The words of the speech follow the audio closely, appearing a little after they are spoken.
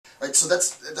right? So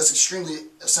that's extremely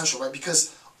essential, right?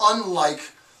 Because unlike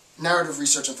narrative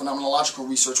research and phenomenological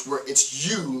research, where it's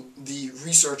you, the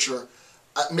researcher,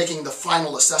 making the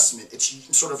final assessment,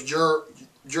 it's sort of your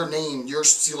name, your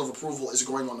seal of approval is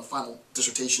going on the final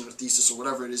dissertation or thesis or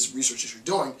whatever it is research that you're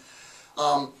doing.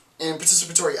 In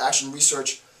participatory action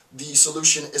research, the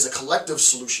solution is a collective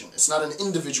solution. It's not an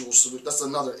individual solution. That's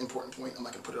another important point. I'm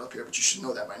not going to put it up here, but you should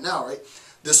know that by now, right?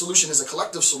 The solution is a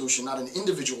collective solution, not an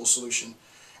individual solution.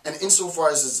 And insofar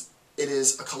as it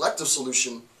is a collective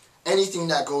solution, anything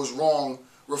that goes wrong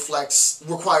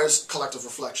requires collective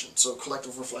reflection. So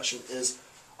collective reflection is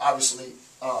obviously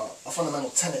a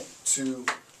fundamental tenet to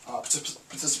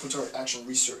participatory action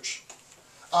research.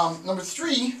 Number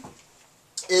 3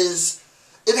 is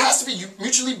it has to be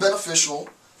mutually beneficial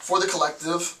for the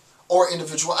collective or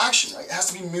individual action. Right? It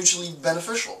has to be mutually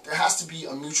beneficial. There has to be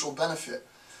a mutual benefit.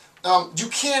 You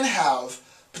can have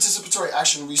participatory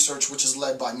action research which is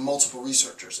led by multiple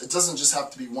researchers. It doesn't just have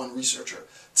to be one researcher.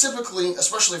 Typically,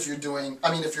 especially if you're doing,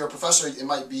 if you're a professor, it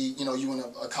might be, you and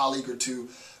a colleague or two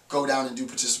go down and do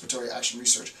participatory action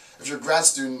research. If you're a grad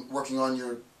student working on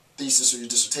your thesis or your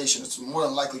dissertation, it's more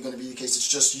than likely going to be the case it's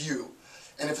just you.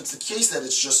 And if it's the case that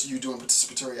it's just you doing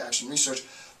participatory action research,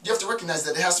 you have to recognize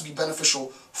that it has to be beneficial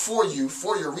for you,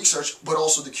 for your research, but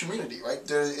also the community, right?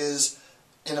 There is,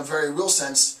 in a very real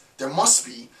sense, there must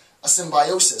be a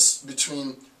symbiosis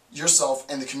between yourself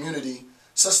and the community,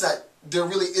 such that there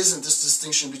really isn't this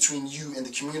distinction between you and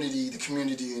the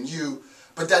community and you,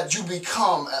 but that you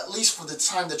become, at least for the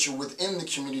time that you're within the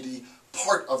community,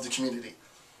 part of the community.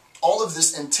 All of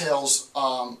this entails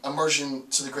immersion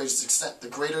to the greatest extent. The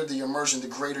greater the immersion, the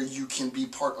greater you can be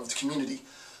part of the community.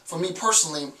 For me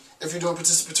personally, if you're doing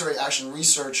participatory action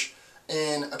research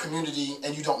in a community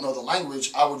and you don't know the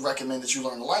language, I would recommend that you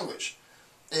learn the language.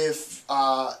 If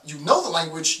you know the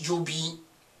language, you'll be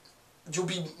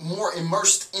more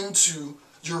immersed into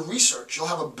your research. You'll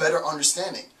have a better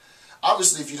understanding.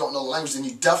 Obviously, if you don't know the language, then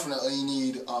you definitely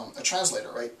need a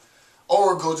translator, right?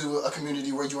 Or go to a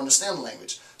community where you understand the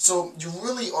language. So you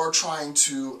really are trying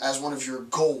to, as one of your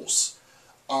goals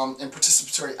in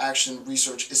participatory action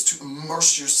research, is to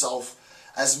immerse yourself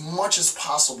as much as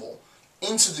possible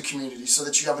into the community so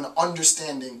that you have an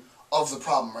understanding of the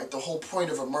problem, right? The whole point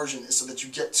of immersion is so that you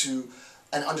get to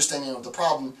an understanding of the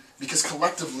problem, because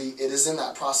collectively it is in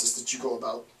that process that you go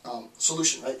about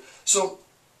solution, right? So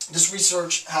this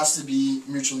research has to be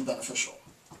mutually beneficial.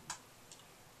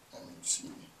 Let me see.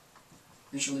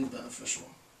 Mutually beneficial.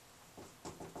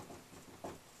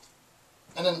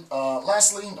 And then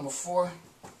lastly, number 4,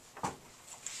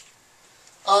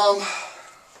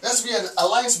 there has to be an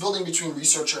alliance building between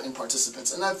researcher and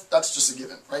participants, and that's just a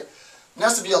given, right? There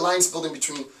has to be alliance building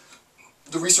between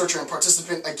the researcher and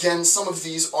participant. Again, some of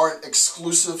these aren't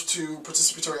exclusive to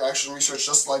participatory action research,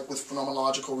 just like with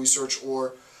phenomenological research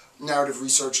or narrative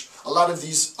research. A lot of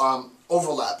these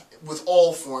overlap with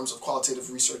all forms of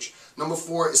qualitative research. Number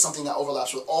 4 is something that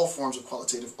overlaps with all forms of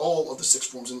qualitative, all of the 6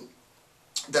 forms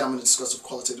that I'm going to discuss of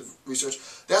qualitative research.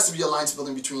 There has to be alliance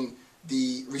building between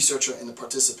the researcher and the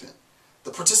participant.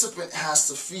 The participant has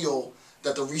to feel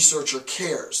that the researcher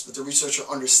cares, that the researcher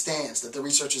understands, that the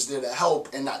researcher is there to help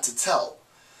and not to tell.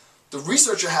 The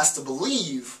researcher has to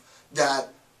believe that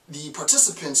the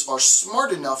participants are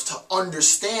smart enough to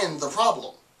understand the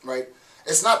problem, right?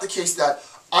 It's not the case that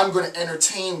I'm going to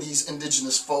entertain these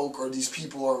indigenous folk or these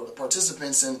people or the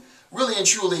participants, and really and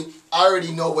truly I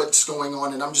already know what's going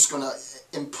on and I'm just going to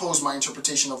impose my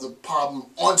interpretation of the problem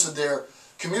onto their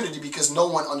community, because no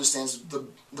one understands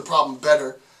the problem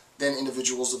better than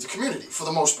individuals of the community, for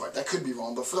the most part. That could be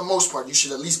wrong, but for the most part you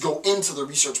should at least go into the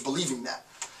research believing that.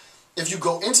 If you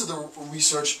go into the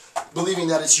research believing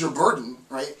that it's your burden,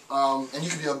 right, and you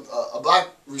could be a black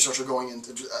researcher going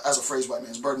into, as a phrase, white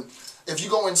man's burden. If you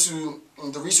go into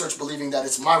the research believing that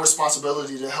it's my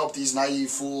responsibility to help these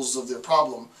naive fools of their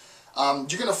problem,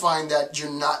 you're going to find that you're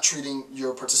not treating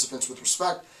your participants with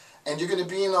respect, and you're going to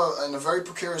be in a very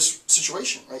precarious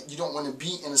situation, right? You don't want to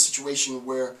be in a situation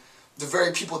where the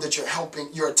very people that you're helping,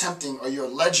 you're attempting, or you're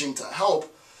alleging to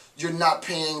help, you're not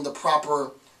paying the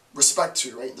proper respect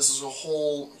to, right? This is a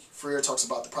whole, Freire talks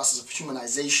about the process of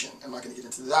humanization. I'm not going to get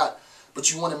into that,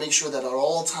 but you want to make sure that at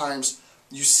all times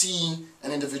you see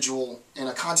an individual in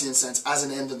a Kantian sense as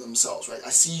an end in themselves, right? I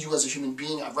see you as a human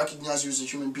being. I recognize you as a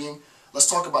human being. Let's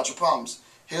talk about your problems.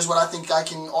 Here's what I think I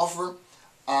can offer.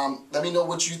 Let me know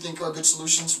what you think are good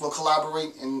solutions. We'll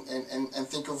collaborate and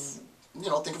think of,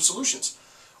 think of solutions.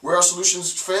 Where our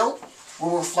solutions fail,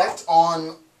 we'll reflect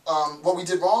on what we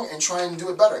did wrong and try and do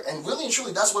it better. And really and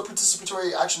truly, that's what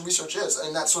participatory action research is,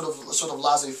 in that sort of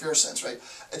laissez-faire sense, right?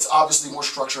 It's obviously more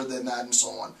structured than that and so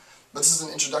on. but this is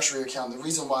an introductory account. The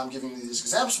reason why I'm giving you these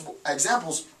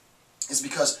examples is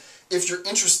because if you're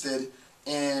interested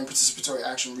in participatory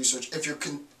action research, if you're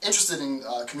interested in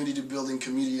community building,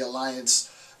 community alliance,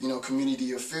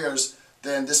 community affairs,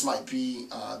 then this might be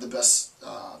the best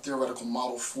theoretical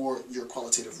model for your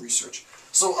qualitative research.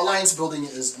 So alliance building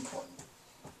is important.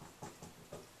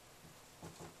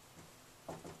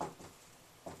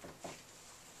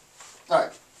 All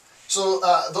right. So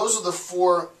those are the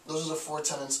four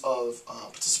tenets of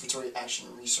participatory action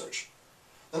research.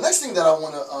 The next thing that I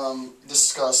want to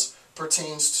discuss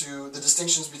pertains to the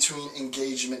distinctions between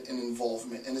engagement and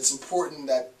involvement, and it's important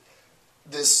that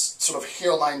this sort of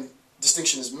hairline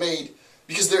distinction is made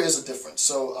because there is a difference.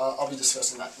 So I'll be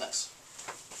discussing that next.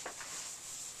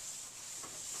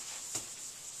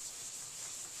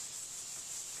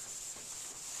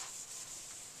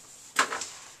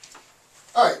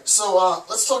 All right, so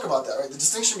let's talk about that. Right, the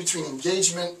distinction between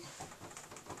engagement,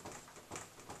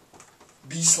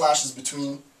 B/is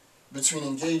between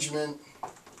engagement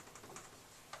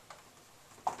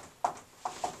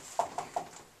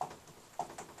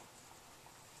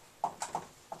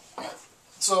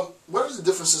So what are the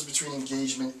differences between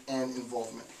engagement and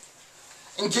involvement?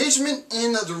 Engagement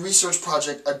in the research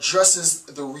project addresses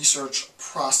the research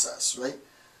process, right?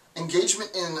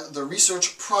 Engagement in the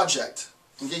research project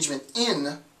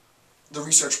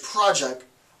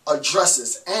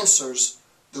addresses, answers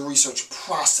the research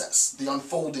process, the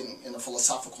unfolding in a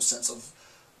philosophical sense of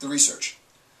the research.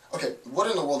 Okay, what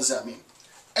in the world does that mean?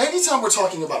 Anytime we're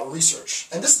talking about research,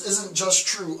 and this isn't just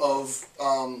true of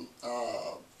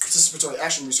participatory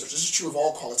action research, this is true of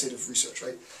all qualitative research,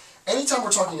 right? Anytime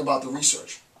we're talking about the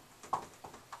research,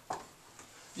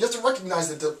 you have to recognize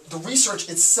that the research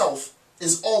itself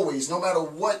is always, no matter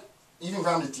what, even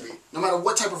grounded theory, no matter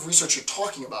what type of research you're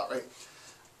talking about, right?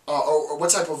 Or what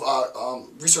type of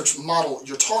research model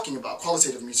you're talking about,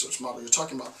 qualitative research model you're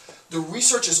talking about, the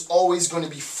research is always going to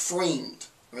be framed,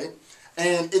 right?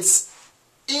 And it's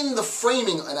in the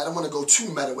framing, and I don't want to go too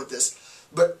meta with this,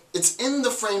 but it's in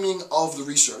the framing of the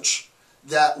research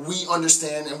that we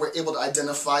understand and we're able to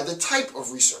identify the type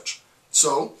of research.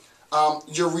 So,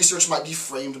 your research might be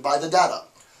framed by the data.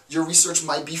 Your research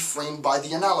might be framed by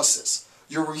the analysis.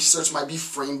 Your research might be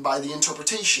framed by the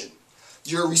interpretation.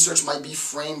 Your research might be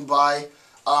framed by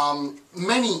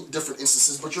many different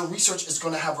instances, but your research is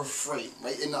going to have a frame,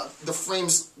 right? And the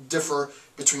frames differ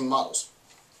between models.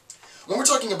 When we're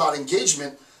talking about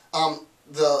engagement,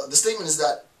 the statement is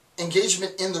that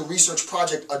engagement in the research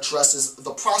project addresses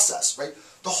the process, right?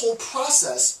 The whole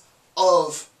process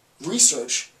of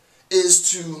research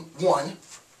is to, one,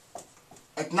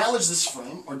 acknowledge this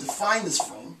frame or define this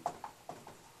frame,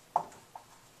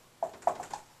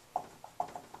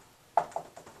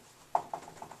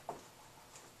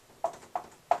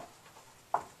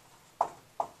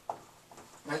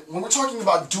 right? When we're talking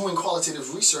about doing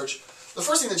qualitative research, the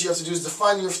first thing that you have to do is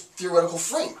define your theoretical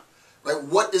frame, right?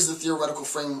 What is the theoretical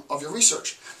frame of your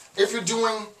research? If you're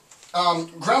doing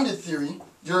grounded theory,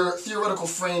 your theoretical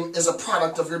frame is a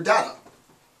product of your data,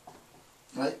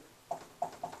 right?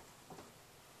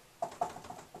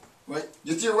 Right?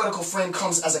 Your theoretical frame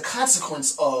comes as a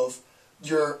consequence of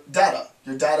your data.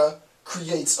 Your data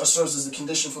creates or serves as the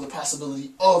condition for the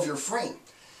possibility of your frame.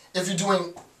 If you're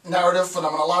doing narrative,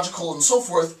 phenomenological, and so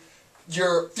forth,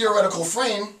 your theoretical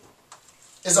frame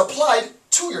is applied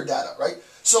to your data, right?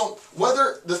 So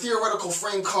whether the theoretical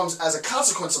frame comes as a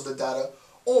consequence of the data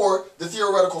or the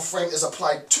theoretical frame is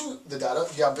applied to the data,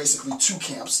 you have basically two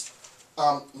camps.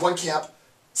 One camp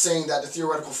saying that the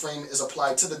theoretical frame is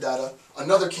applied to the data,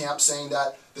 another camp saying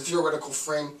that the theoretical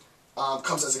frame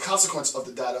comes as a consequence of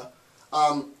the data.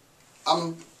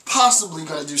 I'm possibly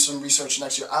going to do some research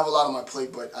next year. I have a lot on my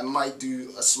plate, but I might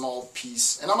do a small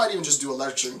piece, and I might even just do a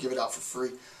lecture and give it out for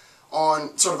free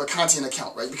on sort of a Kantian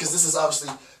account, right? Because this is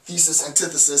obviously thesis,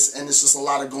 antithesis, and it's just a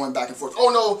lot of going back and forth.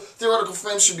 Oh no, theoretical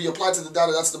frame should be applied to the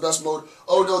data, that's the best mode.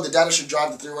 Oh no, the data should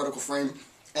drive the theoretical frame.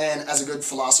 And as a good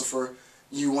philosopher,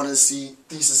 you want to see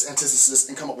thesis, antithesis,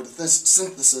 and come up with a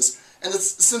synthesis. And the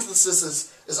synthesis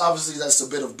is obviously that's a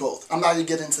bit of both. I'm not going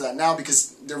to get into that now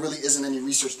because there really isn't any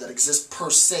research that exists per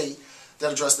se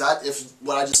that address that. If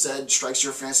what I just said strikes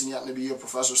your fancy and you happen to be a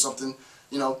professor or something,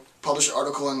 you know, publish an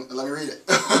article and let me read it.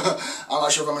 I'm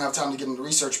not sure if I'm going to have time to get into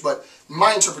research, but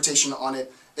my interpretation on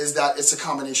it is that it's a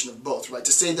combination of both, right?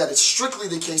 To say that it's strictly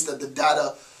the case that the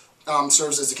data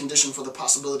serves as a condition for the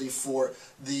possibility for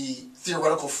the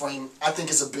theoretical frame, I think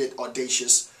is a bit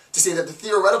audacious. To say that the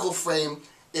theoretical frame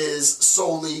is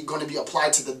solely going to be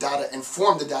applied to the data and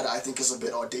form the data, I think is a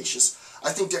bit audacious.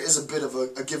 I think there is a bit of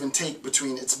a give and take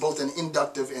between, it's both an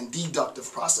inductive and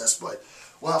deductive process, but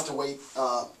we'll have to wait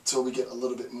till we get a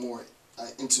little bit more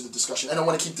into the discussion. And I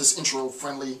want to keep this intro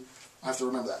friendly. I have to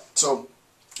remember that. So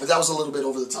if that was a little bit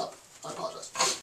over the top, I apologize.